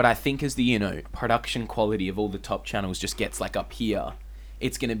 Mm-hmm. but I think as the, production quality of all the top channels just gets like up here,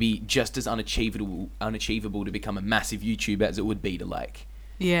 it's going to be just as unachievable to become a massive YouTuber as it would be to like,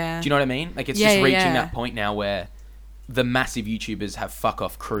 Yeah. do you know what I mean? Like, it's Yeah, just yeah, reaching yeah. that point now where the massive YouTubers have fuck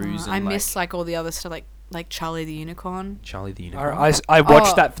off crews and I like, miss like all the other stuff, like Charlie the Unicorn. Charlie the Unicorn. I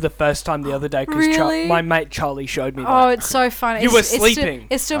watched Oh. that for the first time the other day because Really? my mate Charlie showed me that. Oh, it's so funny. You It's- were it's still- sleeping.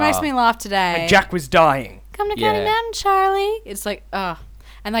 It still makes Ah. me laugh today. And Jack was dying. Come to Yeah. County Mountain, Charlie. It's like, and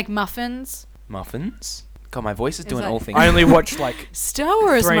like muffins. Muffins? God, my voice is doing like- all things. I only watched like Star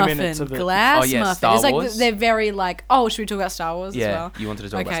Wars 3 muffin, minutes of it. glass Oh, yeah, muffin. Star It's like Wars. they're very like. Oh, should we talk about Star Wars yeah, as well? you wanted to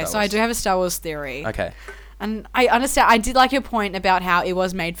talk about Okay, Star so I Wars. do have a Star Wars theory. Okay. And I understand. I did like your point about how it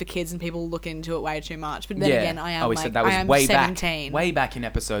was made for kids and people look into it way too much. But then yeah. again, I am we like said that was I am way 17. back. Way back in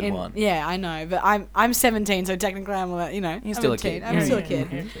episode 1. Yeah, I know, but I'm 17, so technically I'm You're still a kid. I'm still a kid.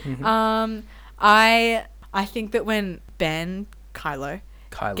 I think that when Kylo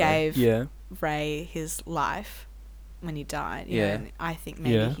Kylo. gave yeah. Rey his life when he died, you Yeah. know, I think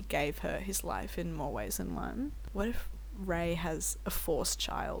maybe Yeah. he gave her his life in more ways than one. What if Rey has a forced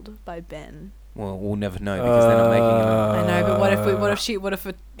child by Ben? Well, we'll never know because they're not making him. I know, but what if He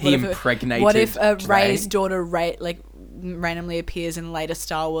Rey's impregnated daughter randomly appears in a later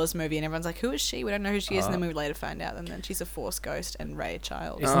Star Wars movie, and everyone's like, "Who is she? We don't know who she is." And then we later find out, and then she's a Force ghost and Rey a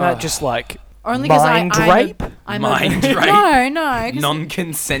child. Isn't that just like Only 'cause mind rape? Mind rape. No.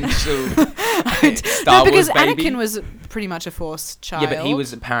 Non-consensual No, Star because Wars baby. Anakin was pretty much a Force child. Yeah, but he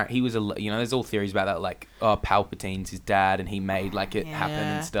was there's all theories about that, like, Palpatine's his dad, and he made, like, it happen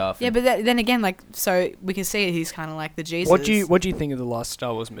and stuff. Yeah, but then again, like, so we can see he's kind of like the Jesus. What do you think of the last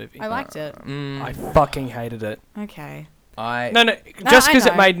Star Wars movie? I liked it. I fucking hated it. Okay. No, just because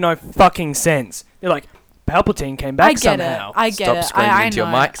it made no fucking sense. They're like, Palpatine came back somehow. I get it. Stop screaming into your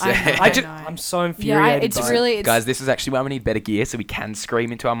mics. I'm so infuriated. Yeah, Guys, this is actually why we need better gear, so we can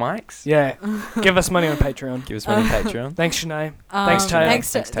scream into our mics. Yeah. Give us money on Patreon. Give us money on Patreon. Thanks, Shanae. Thanks, Taylor.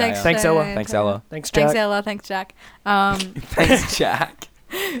 Thanks, Thanks, Ella. Thanks, Ella. Thanks, Jack. Thanks, Ella. Thanks, Jack. Thanks, Jack.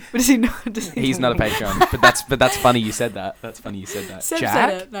 What does he know? He's not a Patreon, but that's funny you said that. That's funny you said that. Seb Jack?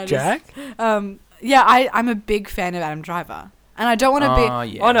 said it. No, Jack? Yeah, I'm a big fan of Adam Driver. And I don't want to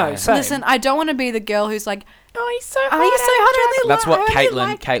be... Yeah. Oh, no, same. Listen, I don't want to be the girl who's like, he's so hot. he's so hot. That's what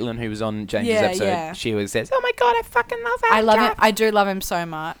Caitlin, who was on James's episode, yeah. she always says, Oh my god, I fucking love Adam I love him. Driver. I do love him so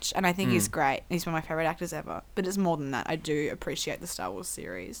much, and I think he's great. He's one of my favorite actors ever. But it's more than that. I do appreciate the Star Wars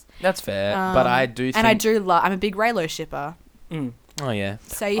series. That's fair, but I do think... And I do love... I'm a big Reylo shipper. Oh, yeah.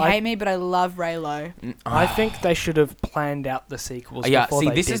 Say you hate me, but I love Reylo. I think they should have planned out the sequels before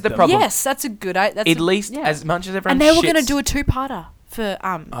they this did is the them. problem. Yes, that's a good... At least, as much as everyone And they were going to do a two-parter for...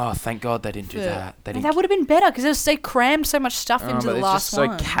 Oh, thank God they didn't do that. And that would have been better, because they crammed so much stuff into the last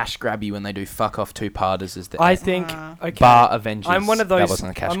one. It's just so cash grabby when they do fuck off two-parters as the... I think... Okay. Bar Avengers. I'm one of That those...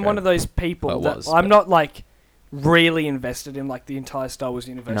 wasn't a cash I'm grab. one of those people Well, it that... was, I'm but- not, like, really invested in, like, the entire Star Wars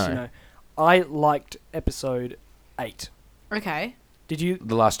universe, No. you know. I liked Episode 8. Okay. Did you...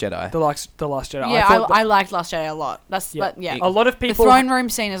 The Last Jedi. The Last Jedi. Yeah, thought I liked Last Jedi a lot. That's... Yeah. Yeah. a lot of The people... throne room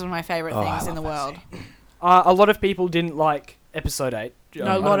scene is one of my favourite Oh, things I in the love that world. a lot of people didn't like Episode 8. No, I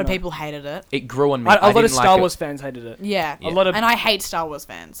a don't lot of know. people hated it. It grew on me. A lot of didn't Star like Wars fans hated it. Yeah. Yeah. A lot of... And I hate Star Wars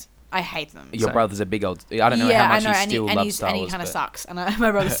fans. I hate them. Your So- brother's a big old... I don't know how much he still loves Star and he Wars, kind of but sucks. And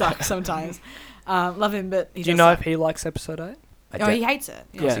my brother sucks sometimes. Love him, but he Do you does know suck. if he likes Episode 8? Oh, he hates it.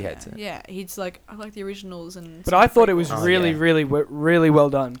 Of course Yeah. he hates it. Yeah, he's like, I like the originals and... But I thought it was Oh, really, yeah. really well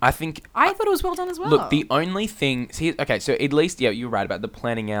done. I think... I thought it was well done as well. Look, the only thing... See, okay, so at least, yeah, you're right about the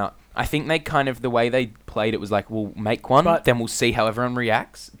planning out. I think they kind of... The way they played it was like, we'll make one, But- then we'll see how everyone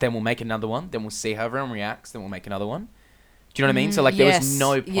reacts, then we'll make another one, then we'll see how everyone reacts, then we'll make another one. Do you know what I mean? So, like, there was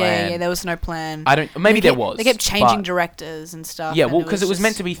no plan. Yeah, there was no plan. Maybe there was. They kept changing but- directors and stuff. Yeah, and well, because it was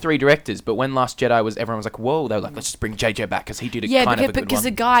meant just- to be 3 directors, but when Last Jedi was, everyone was like, whoa, they were like, let's just bring JJ back, because he did a kind of a good because the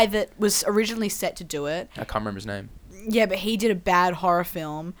one. guy that was originally set to do it... I can't remember his name. Yeah, but he did a bad horror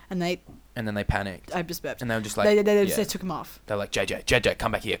film, and they... And then they panicked. I just burped. And they were just like... They yeah. took him off. They're like, JJ,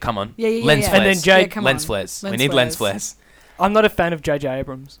 come back here, come on. Yeah. Lens yeah. flares. And then Jay- come lens on. flares. Lens We need lens flares. flares. I'm not a fan of J.J.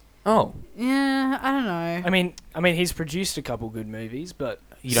 Abrams. Oh. Yeah, I don't know. I mean, he's produced a couple good movies, but...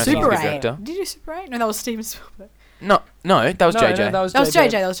 You don't think he's a Super good 8. director? Did you do Super 8? No, that was Steven Spielberg. No, that was JJ. that was That was JJ.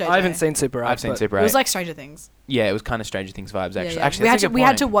 JJ, that was JJ. I haven't seen Super 8. I've seen but- Super 8. It was like Stranger Things. Yeah, it was kind of Stranger Things vibes, actually. Yeah. Actually, we had that's a to good we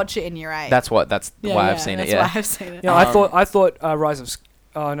had to point. watch it in year 8. That's why I've seen it, yeah. That's why I've seen it. Yeah, Um, I thought Rise of...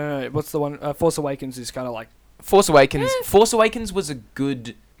 Oh, no. What's the one? Force Awakens is kind of like... Force Awakens was a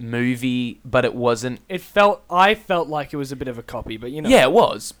good movie, but it wasn't... I felt like it was a bit of a copy, but you know... Yeah, it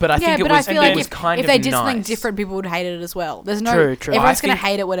was, but I think it but was, I feel like it was kind if of they did nice. something different, people would hate it as well. There's no... True. Everyone's I going to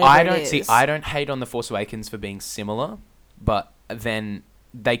think- hate it, whatever it is. I don't hate on The Force Awakens for being similar, but then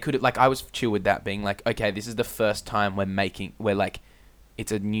they could... Like, I was chill with that being like, okay, this is the first time we're like,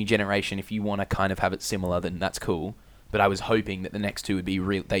 it's a new generation. If you want to kind of have it similar, then that's cool. But I was hoping that the next two would be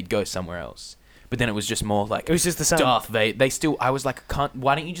real. They'd go somewhere else. But then it was just more like... It was just the same. Darth Vader. They still... I was like,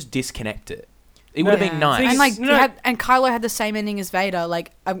 why don't you just disconnect it? It would have been nice. And like, No. and Kylo had the same ending as Vader.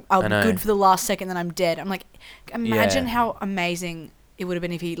 Like, I'm know. good for the last second, then I'm dead. I'm like, imagine Yeah. how amazing it would have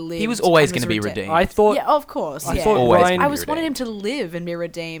been if he lived. He was always and going to be redeemed. I thought... Yeah, of course. I yeah. thought Always Ryan... gonna I be was wanted him redeemed. to live and be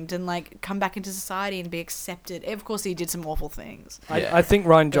redeemed and like come back into society and be accepted. Of course, he did some awful things. Yeah. I think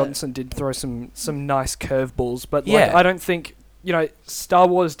Ryan Johnson did throw some nice curveballs, but like, Yeah. I don't think... You know, Star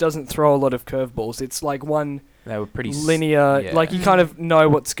Wars doesn't throw a lot of curveballs. It's like one They were pretty linear... yeah. Like, you kind of know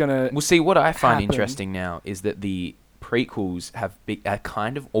what's going to... Well, see, what I find happen. interesting now is that the prequels are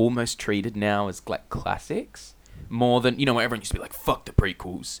kind of almost treated now as like classics, more than, you know, everyone used to be like, fuck the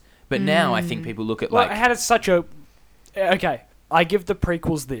prequels. But now I think people look at Well, like... it had such a... Okay, I give the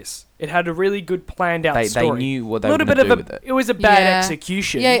prequels this. It had a really good planned out they story. knew what they a were little going bit to do of with it. It was a bad Yeah.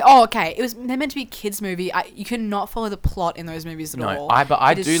 execution. Yeah. Oh, okay. They're meant to be a kids' movie. You cannot follow the plot in those movies at all. But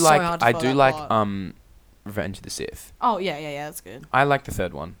I It is do so like hard to I follow do that like plot. Revenge of the Sith. Oh yeah. That's good. I like the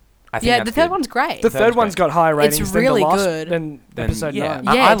third one. I think Yeah, that's the third good. one's great. The third one's got higher ratings really than the last, good. than Then, episode yeah,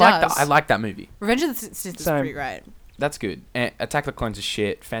 9. Yeah, I it like does. that. I like that movie. Revenge of the Sith is Same. pretty great. That's good. Attack of the Clones is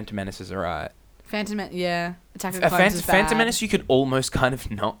shit. Phantom Menace is alright. Attack of the Clones is bad. Phantom Menace, you could almost kind of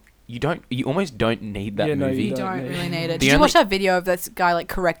not. You almost don't need that Yeah, no, movie. You don't really need it. The Did you only- watch that video of this guy like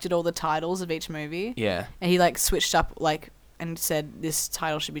corrected all the titles of each movie? Yeah. And he like switched up like and said this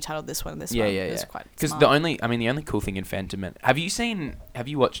title should be titled this one and this Yeah, one. yeah, It was yeah. quite Because smart. the only cool thing in Phantom Menace. Have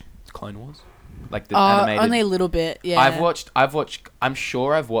you watched Clone Wars? Like the animated. Only a little bit. Yeah. I've watched. I'm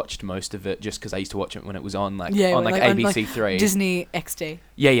sure I've watched most of it just because I used to watch it when it was on on ABC Three. Disney XD.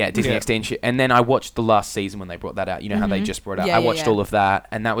 Yeah, Disney Yeah. XD and shit. And then I watched the last season when they brought that out. You know how they just brought it out. Yeah, I yeah, watched yeah. all of that,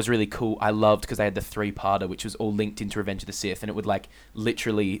 and that was really cool. I loved because they had the 3-parter, which was all linked into Revenge of the Sith, and it would like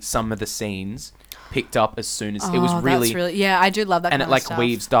literally some of the scenes picked up as soon as it was That's really yeah. I do love that. and kind it like of stuff.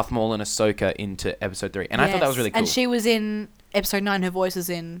 weaves Darth Maul and Ahsoka into Episode 3, and I thought that was really cool. And she was in Episode 9. Her voice is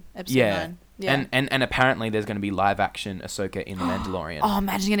in Episode 9. Yeah. And apparently there's going to be live action Ahsoka in The Mandalorian. Oh,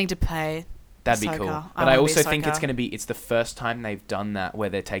 imagine getting to play. That'd be Ahsoka. cool. I But I wanna be also think it's Ahsoka. going to be it's the first time they've done that where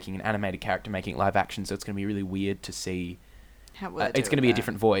they're taking an animated character making it live action, so it's going to be really weird to see. How will they It's do going to be a that?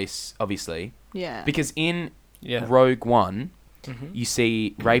 different voice, obviously, Yeah. because in Yeah. Rogue One, Mhm. you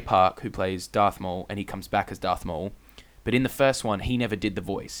see Ray Park, who plays Darth Maul, and he comes back as Darth Maul. But in the first one, he never did the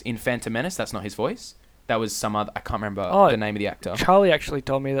voice. In Phantom Menace, that's not his voice. That was some other. I can't remember the name of the actor. Charlie actually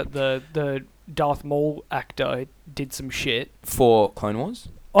told me that the Darth Maul actor did some shit. For Clone Wars?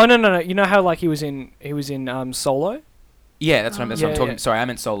 Oh no! You know how like he was in Solo? Yeah, that's what I'm Yeah, talking. yeah. Sorry, I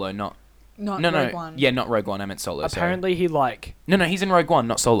meant Solo, not. Not No, Rogue One. Yeah, not Rogue One. I meant Solo. Apparently he like Sorry. No, he's in Rogue One,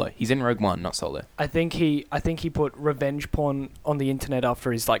 not Solo. He's in Rogue One, not Solo. I think he put revenge porn on the internet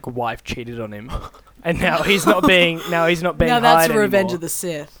after his like wife cheated on him. And now he's not being Now that's hired Revenge anymore. of the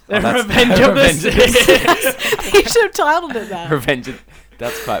Sith. that's- Revenge of the Revenge of the Sith. You should have titled it that. Revenge.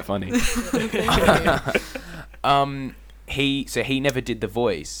 That's quite funny. He never did the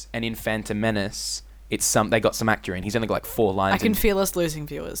voice, and in Phantom Menace, they got some actor in. He's only got like 4 lines. I can in- feel us losing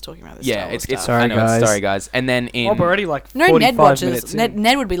viewers talking about this. Yeah, Star Wars it's stuff. Sorry, I know, guys. Sorry, guys. And then in Oh, we're already like No, 45 Ned watches. minutes in.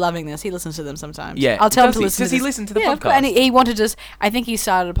 Ned would be loving this. He listens to them sometimes. Yeah, I'll tell him does to he? listen. Does to he this. listen to the yeah, podcast? And he wanted to. I think he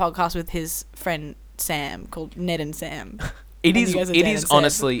started a podcast with his friend Sam called Ned and Sam. It And is. you guys are It Dan is and Sam.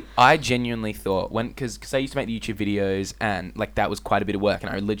 honestly. I genuinely thought because I used to make the YouTube videos and like that was quite a bit of work, and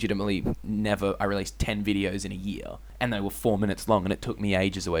I legitimately I released 10 videos in a year, and they were 4 minutes long, and it took me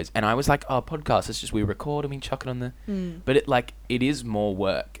ages always. And I was like, oh, podcast. It's just we record and we chuck it on the. But it is more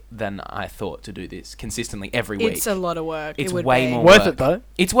work than I thought to do this consistently every week. It's a lot of work. It's it would way be. more Worth work. it though.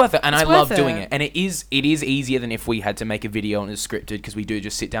 It's worth it, and It's I love worth doing it. it. And it is easier than if we had to make a video and it's scripted because we do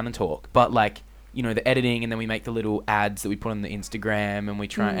just sit down and talk. But like. You know, the editing, and then we make the little ads that we put on the Instagram, and we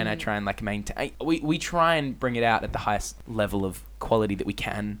try and I try and like maintain. We try and bring it out at the highest level of quality that we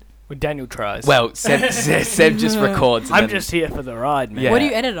can. Well, Daniel tries. Well, Seb just records. and I'm then just here for the ride, man. Yeah. What do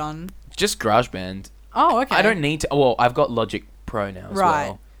you edit on? just GarageBand. Oh, okay. I don't need to. Well, I've got Logic Pro now as Right.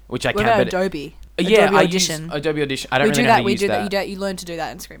 well, which I What can. about But Adobe? yeah, Adobe I Audition. use Adobe Audition. I don't We really do know how that. to We use do that. that. You learn to do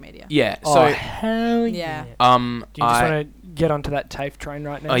that in Screen Media. Yeah. Oh, So hell Yeah. yeah. um, Do you just I want to get onto that TAFE train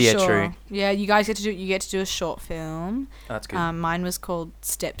right now? Oh, yeah, Sure. true. Yeah, you guys get to do a short film. that's good. Mine was called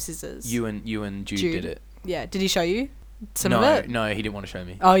Step Scissors. you and Jude Jude. did it. Yeah. Did he show you some no, of it? no, he didn't want to show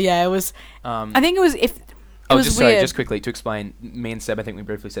me. Oh yeah, it was. Um, I think it was if. It Oh, was just weird. sorry, just quickly to explain. Me and Seb, I think we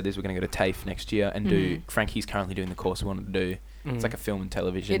briefly said this. We're going to go to TAFE next year and do. Mhm. Frankie's currently doing the course we wanted to do. It's like a film and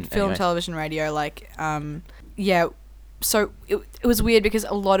television. Film, anyway. television, radio. Yeah. So it was weird because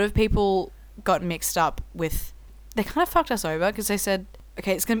a lot of people got mixed up with. They kind of fucked us over because they said,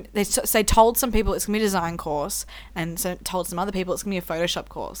 okay, it's gonna. They told some people it's gonna be a design course, and so told some other people it's gonna be a Photoshop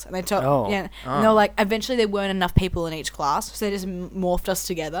course, and they told Oh. and they were like, eventually there weren't enough people in each class, so they just morphed us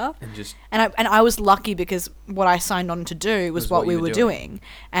together. And just And I was lucky because what I signed on to do was what we were doing.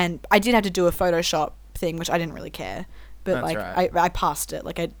 And I did have to do a Photoshop thing, which I didn't really care. But That's like right. I passed it.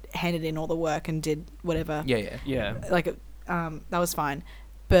 Like I handed in all the work and did whatever. yeah. Yeah. Like that was fine.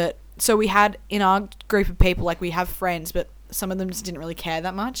 But so we had in our group of people, like we have friends, but some of them just didn't really care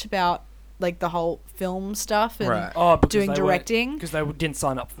that much about like the whole film stuff and Right. Oh, because doing directing. because they didn't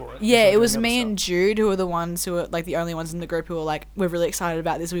sign up for it. Yeah, They it was doing me other and Jude who were the ones who were like the only ones in the group who were like, we're really excited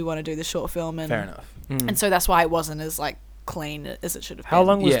about this. We want to do the short film, and Fair enough. stuff. and so that's why it wasn't as like clean as it should have been. How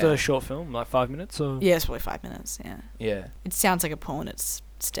long was Yeah. the short film? Like 5 minutes or? Yeah, it's probably 5 minutes. Yeah, Yeah. it sounds like a porn. It's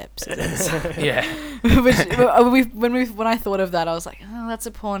steps. Yeah. when I thought of that, I was like, oh, that's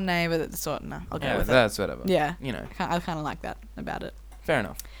a porn name, but it's sort no, I'll go Yeah, with it. that's whatever. Yeah, You know. I kind of like that about it. Fair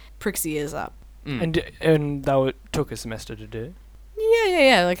enough. Pricks the ears up. Mm. And that took a semester to do.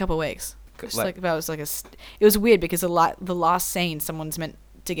 Yeah, like a couple of weeks. Just Like- like that was like it was weird because the last scene, someone's meant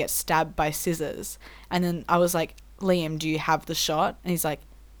to get stabbed by scissors. And then I was like, Liam, do you have the shot? And he's like,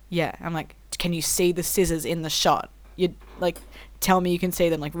 yeah. I'm like, can you see the scissors in the shot? You like, tell me you can see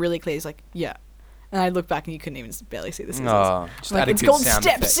them like really clear. He's like, yeah. And I looked back and you couldn't even barely see the scissors. Oh, just like, add a it's good called sound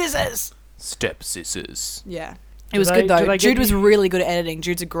step effect. scissors. Step scissors. Yeah. It was good though. Jude was really good at editing.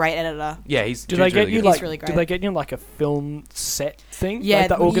 Jude's a great editor. Yeah, he's. Do they get really you good. like? He's really Do great. they get you like a film set thing? Yeah, like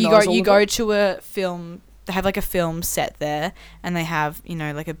that you organise all go of it? to a film. They have like a film set there, and they have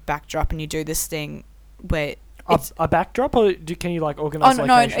like a backdrop, and you do this thing where a backdrop, or can you like organise? Oh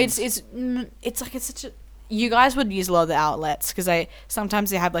no, locations? it's like it's such a. You guys would use a lot of the outlets because sometimes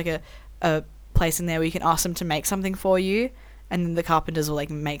they have like a place in there where you can ask them to make something for you. And then the carpenters will like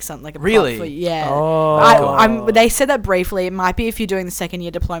make something like a prop for you. Yeah. Oh. They said that briefly. It might be if you're doing the second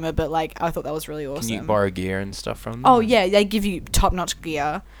year diploma, but like I thought that was really awesome. Can you borrow gear and stuff from them? Oh yeah, they give you top notch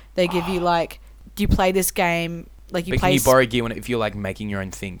gear. They give you like, do you play this game? Like you But play. can you borrow gear if you're like making your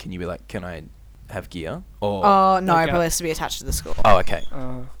own thing? Can you be like, can I have gear? Or Oh no, Okay. it probably has to be attached to the school. oh, okay.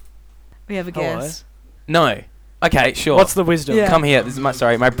 We have a guess. No. Okay, sure. What's the wisdom? Yeah. Come here. This is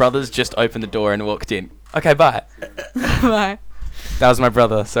my brother's just opened the door and walked in. Okay, bye. Bye. That was my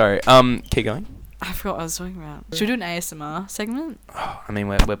brother. Sorry. Keep going. I forgot what I was talking about. Should we do an ASMR segment? I mean,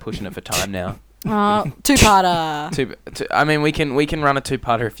 we're pushing it for time now. Two-parter. I mean, we can run a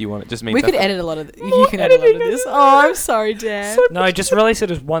two-parter if you want. It just means We could edit a lot of. You can edit a lot of this. Oh, I'm sorry, Dan. No, just release it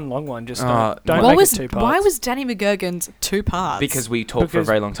as one long one. Just don't What make was it 2 parts. why was Danny McGurgan's 2 parts? because we talked for a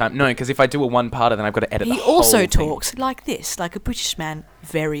very long time. No, because if I do a one-parter, then I've got to edit. he the whole also thing. talks like this, like a British man,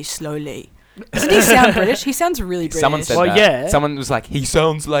 very slowly. Doesn't he sound British? He sounds really British. Someone said Well, that. yeah. Someone was like, he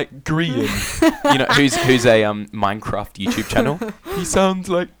sounds like Grian. You know, who's a Minecraft YouTube channel. He sounds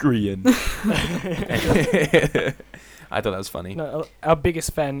like Grian. I thought that was funny. No, our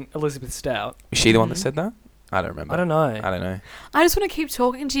biggest fan, Elizabeth Stout. Was she the one that said that? I don't remember. I don't know. I just want to keep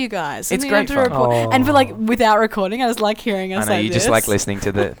talking to you guys. It's Something great after fun. report. Oh. And for like without recording, I just like hearing us. I know like you this. just like listening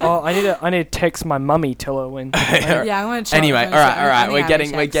to the. Oh, I need to text my mummy. Tell her when. Yeah, I'm gonna try. Anyway, all right.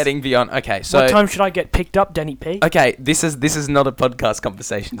 We're getting beyond. Okay, so What time should I get picked up, Danny P? okay, this is not a podcast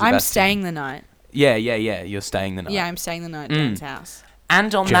conversation. It's I'm about- staying the night. Yeah. You're staying the night. Yeah, I'm staying the night at Dan's house.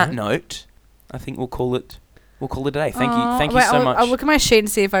 And on Jared? that note, I think we'll call it a day. Thank you Wait, so much. I'll look at my sheet and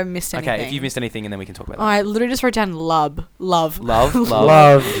see if I missed anything. Okay, if you've missed anything, and then we can talk about Oh, I literally just wrote down love. Love. Just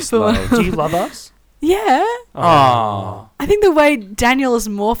Love. love. Do you love us? Yeah. Aww. I think the way Daniel has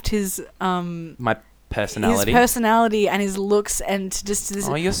morphed his My personality. his personality and his looks and just this,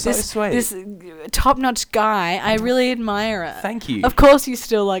 Oh, you're so sweet. this top-notch guy, I really admire it. Thank you. Of course, you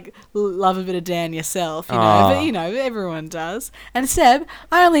still like love a bit of Dan yourself, you know. Aw. But everyone does. And Seb,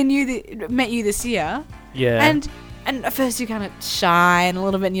 I only met you this year, Yeah. and at first you're kind of shy and a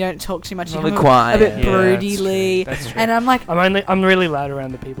little bit, and you don't talk too much. You Really come quiet. a bit Yeah, broodily, that's true. and I'm like, I'm really loud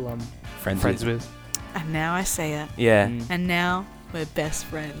around the people I'm friends with. and now I say it, Yeah. Mm. and now we're best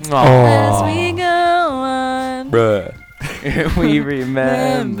friends. As Aww. we go on, Bruh. We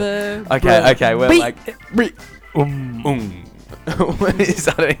remember. Okay, we're Beep. like. What is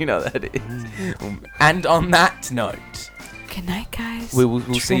that? I don't even know what that is. And on that note, good night, guys. we'll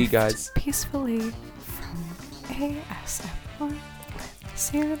see you guys. Peacefully from ASMR.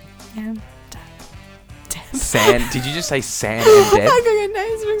 Sam and Deb. San, did you just say San and Deb? I got your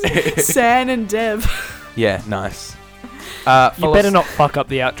names mixed. San and Deb. Yeah, nice. You Follow better us- not fuck up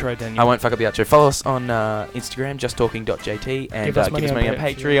the outro, Daniel. I won't fuck up the outro. Follow us on Instagram, justtalking.jt, and Give us give us money on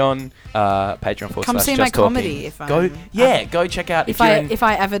Patreon. Patreon. Patreon Come see my comedy if Go, I'm- go check out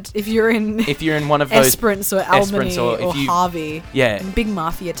If you're in if you're in one of those Esperance or Albany Esperance or or if you- Harvey, yeah big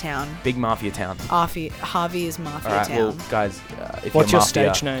mafia town. big mafia town. Harvey is mafia All right, town. well, guys, if What's you're your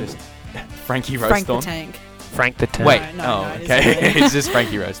mafia, stage name? just Frankie Frank the Rowsthorn. Tank. Frank the Tank. Wait, No, it okay, isn't. it's just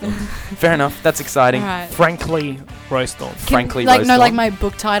Frankie Rowsthorn. Fair enough. That's exciting. All right. Frankly Rowsthorn. Frankly like no, Rowsthorn. like my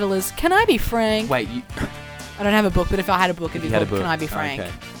book title is "Can I Be Frank?" Wait, you I don't have a book, but if I had a book, it'd you be had a called book. "Can I Be Frank?"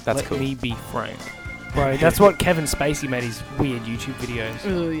 Okay, that's Let cool. me be Frank. Bro, that's what Kevin Spacey made his weird YouTube videos.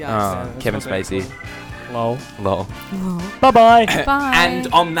 Ooh, yes. that's Kevin not very Spacey. Lol. Lol. Bye-bye. Bye. And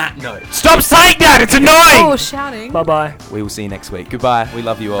on that note, Stop saying that! It's annoying! Oh, shouting. Bye-bye. we will see you next week. Goodbye. We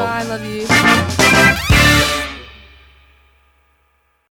love you all. Bye. Love you.